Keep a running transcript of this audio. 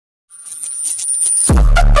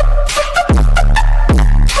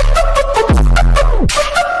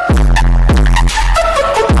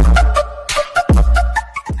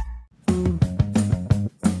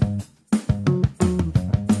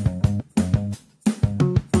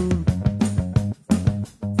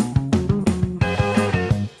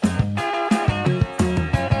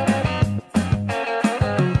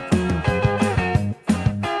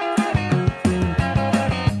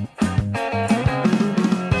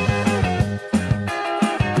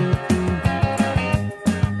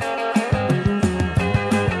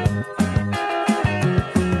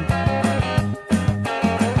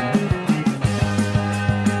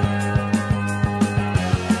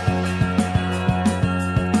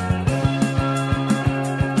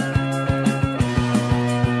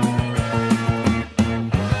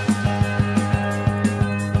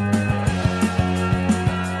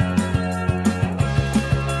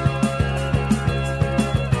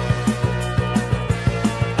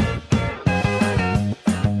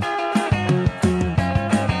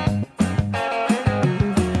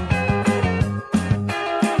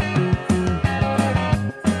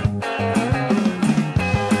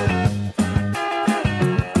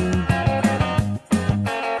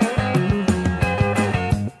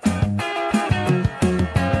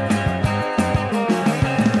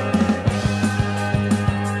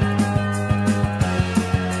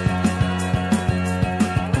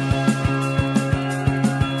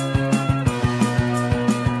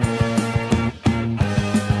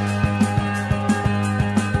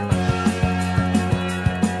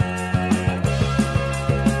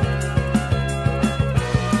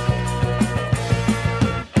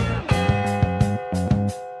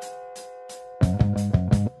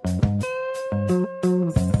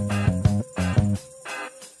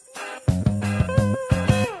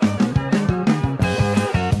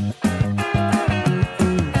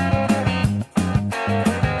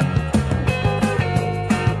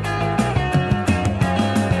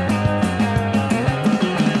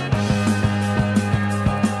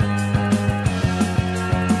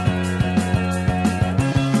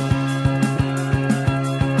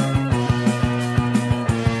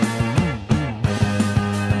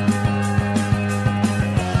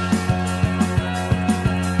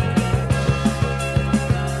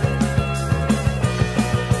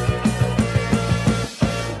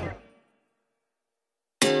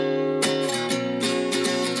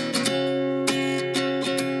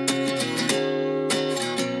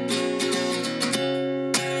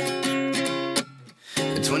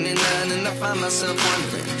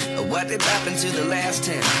it happened to the last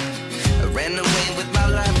 10. I ran away with my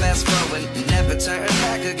life, fast forward, never turn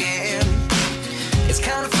back again. It's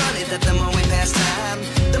kind of funny that the more we pass time,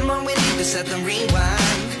 the more we need to set them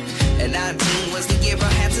rewind. And 19 was the year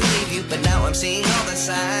I had to leave you, but now I'm seeing all the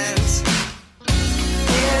signs.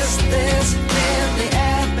 Is this really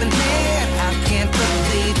happening? I can't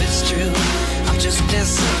believe it's true. I'm just as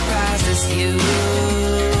surprised as you.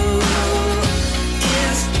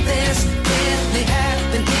 Is this really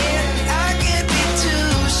happening? I can't be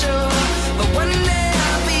too sure, but one day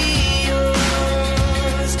I'll be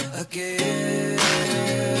yours again.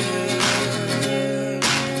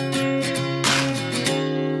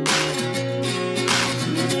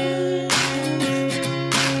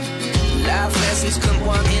 Life lessons come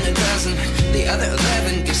one in a dozen. The other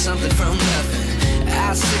 11 get something from nothing.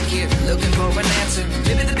 I sit here looking for an answer.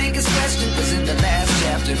 Maybe the biggest question was in the last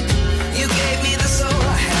chapter. You gave me the soul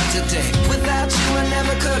I have today. Without you I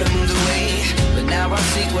never could have moved away. But now I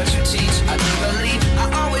see what you teach. I do believe I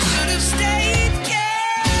always should have stayed. Yeah.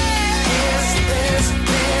 Is this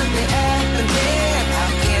really happening? I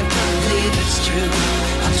can't believe it's true.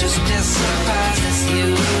 I'm just as surprised as you.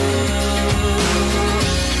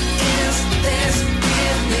 Is this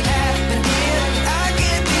really happening? I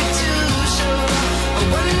can't be too sure, but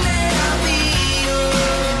one day I'll be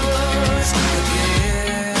yours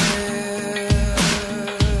again.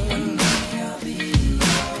 One day I'll be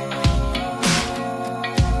yours.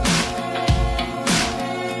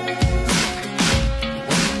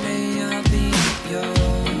 One day I'll be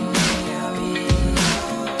yours.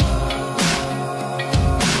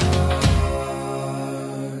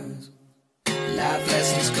 Life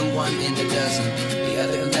lessons come one in a dozen. The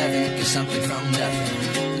other 11 get something from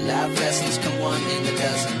nothing. Life lessons come one in a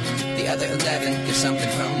dozen. The other 11 get something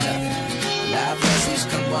from nothing. Life lessons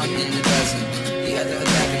come one in a dozen. The other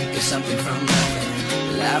 11 get something from nothing.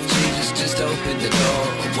 Life changes, just open the door.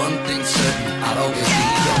 One thing's certain, I'll always be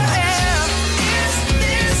yours. Is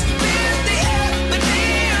this really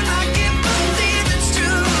happening? I can't believe it's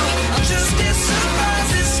true. I'm just as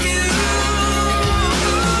surprised as you.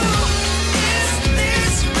 Is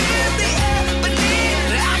this really happening?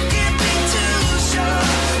 I can't be too sure,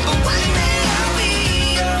 but one day I'll be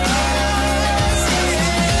yours.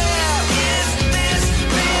 Yeah. Is this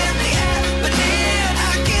really happening?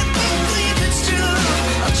 I can't believe it's true.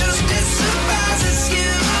 I'm just as surprised as you.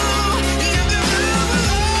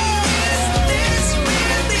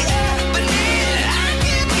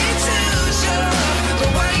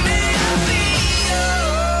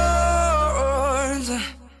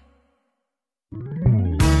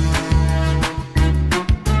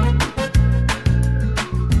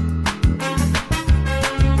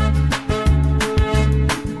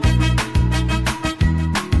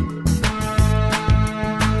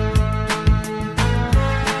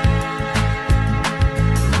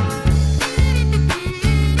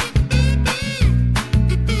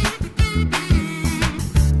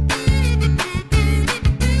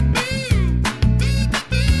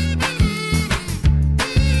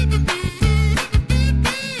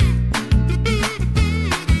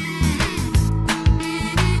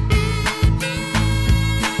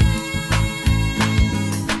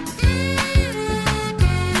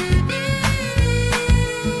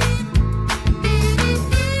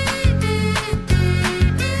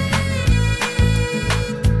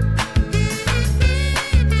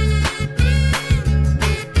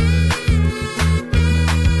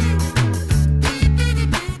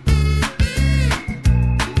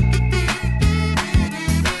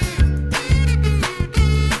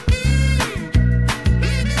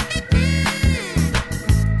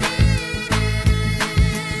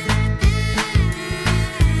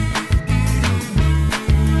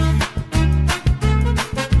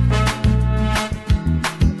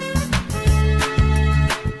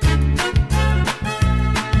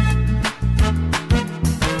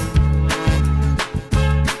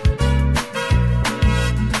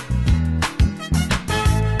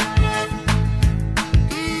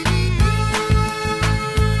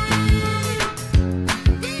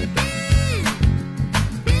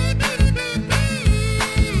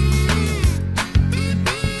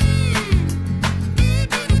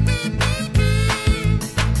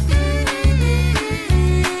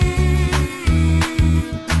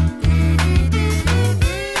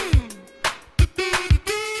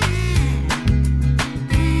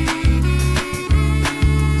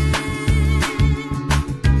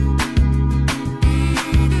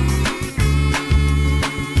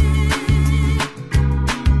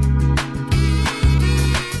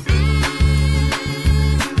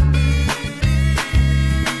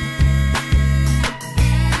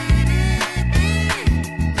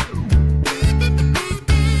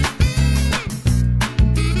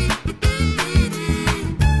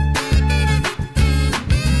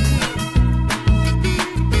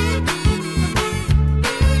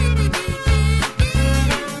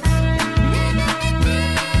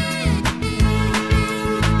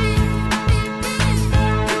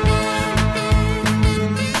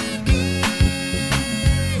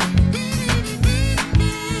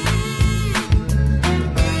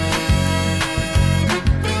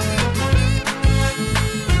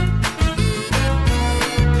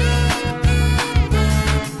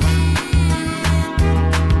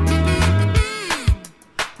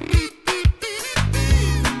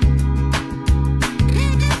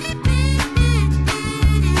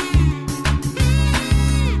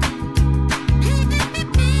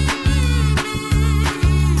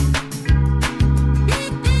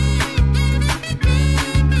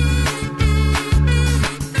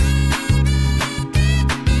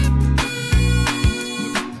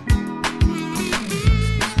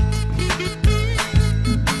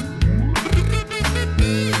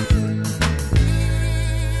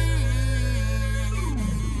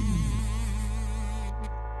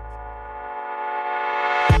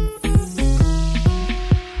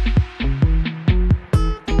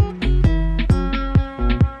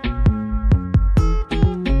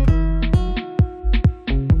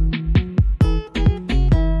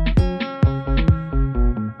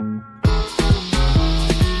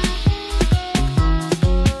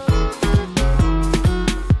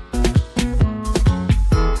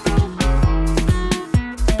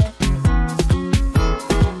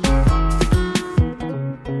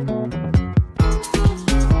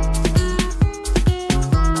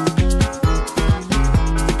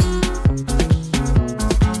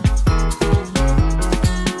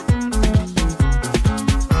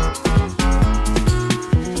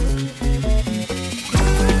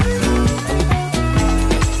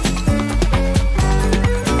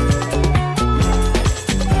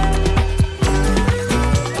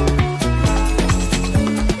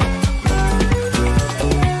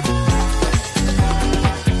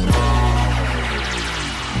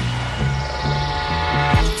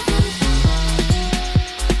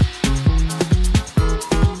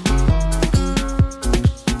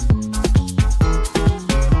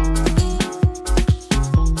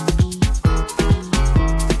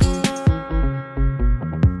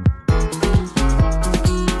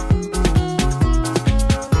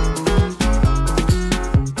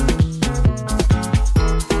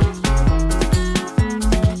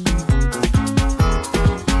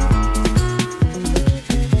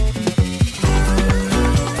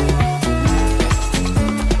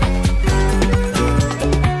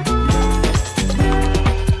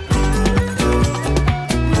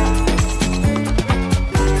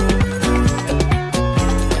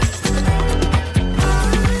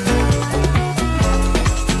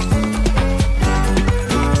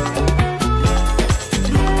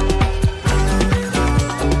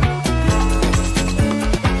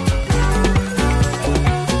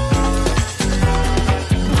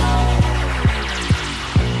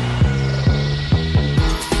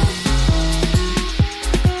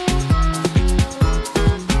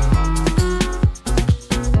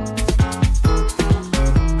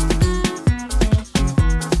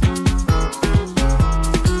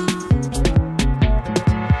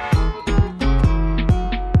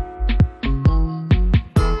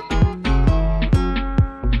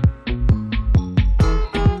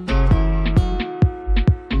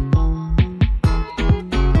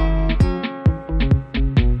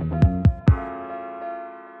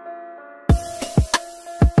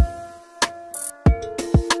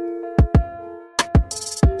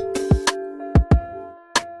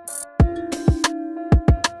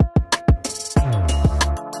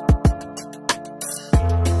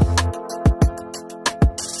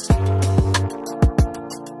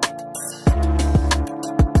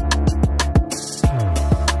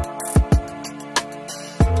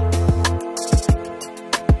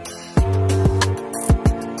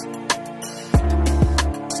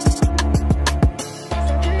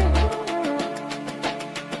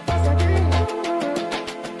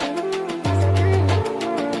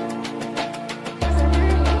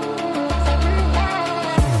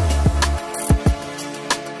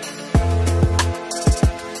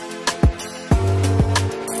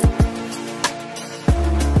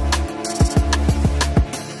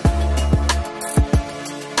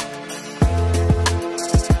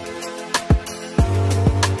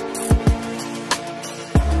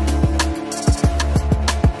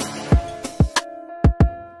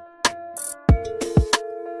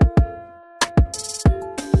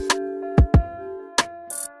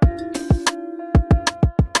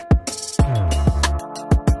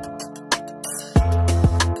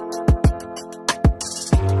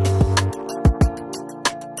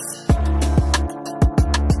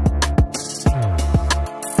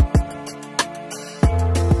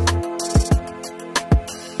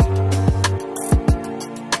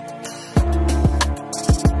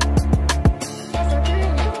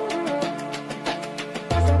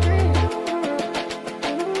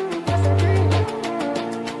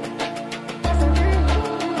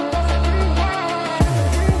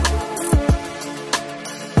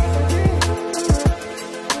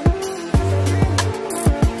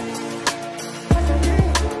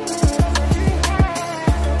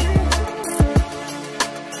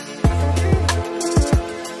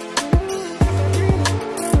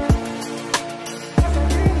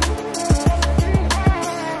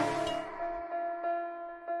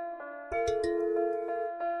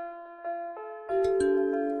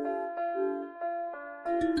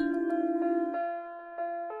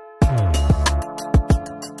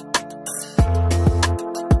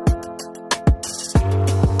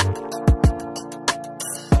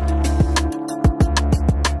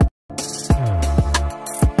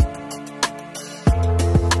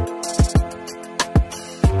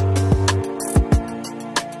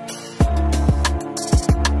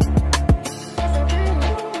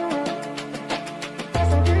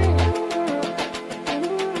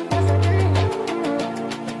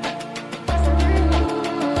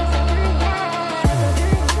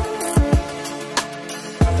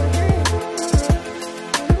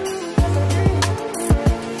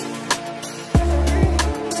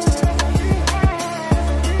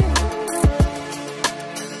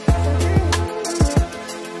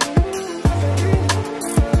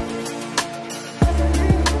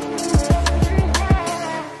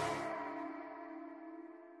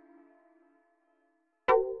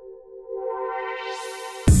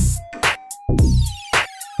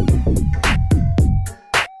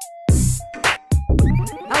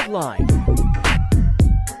 line.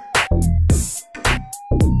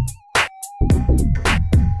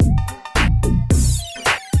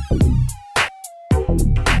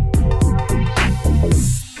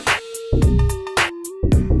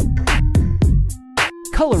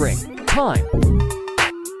 Coloring time.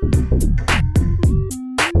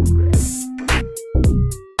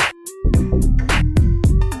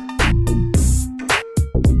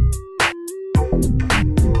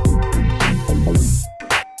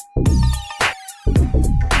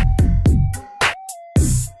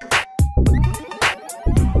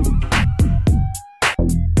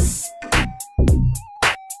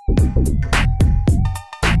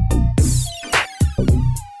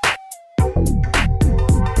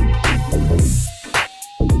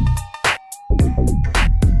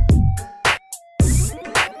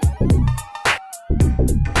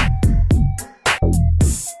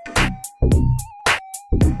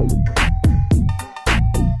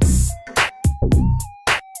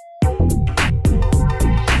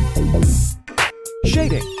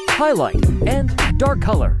 Shading, highlight, and dark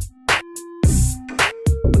color.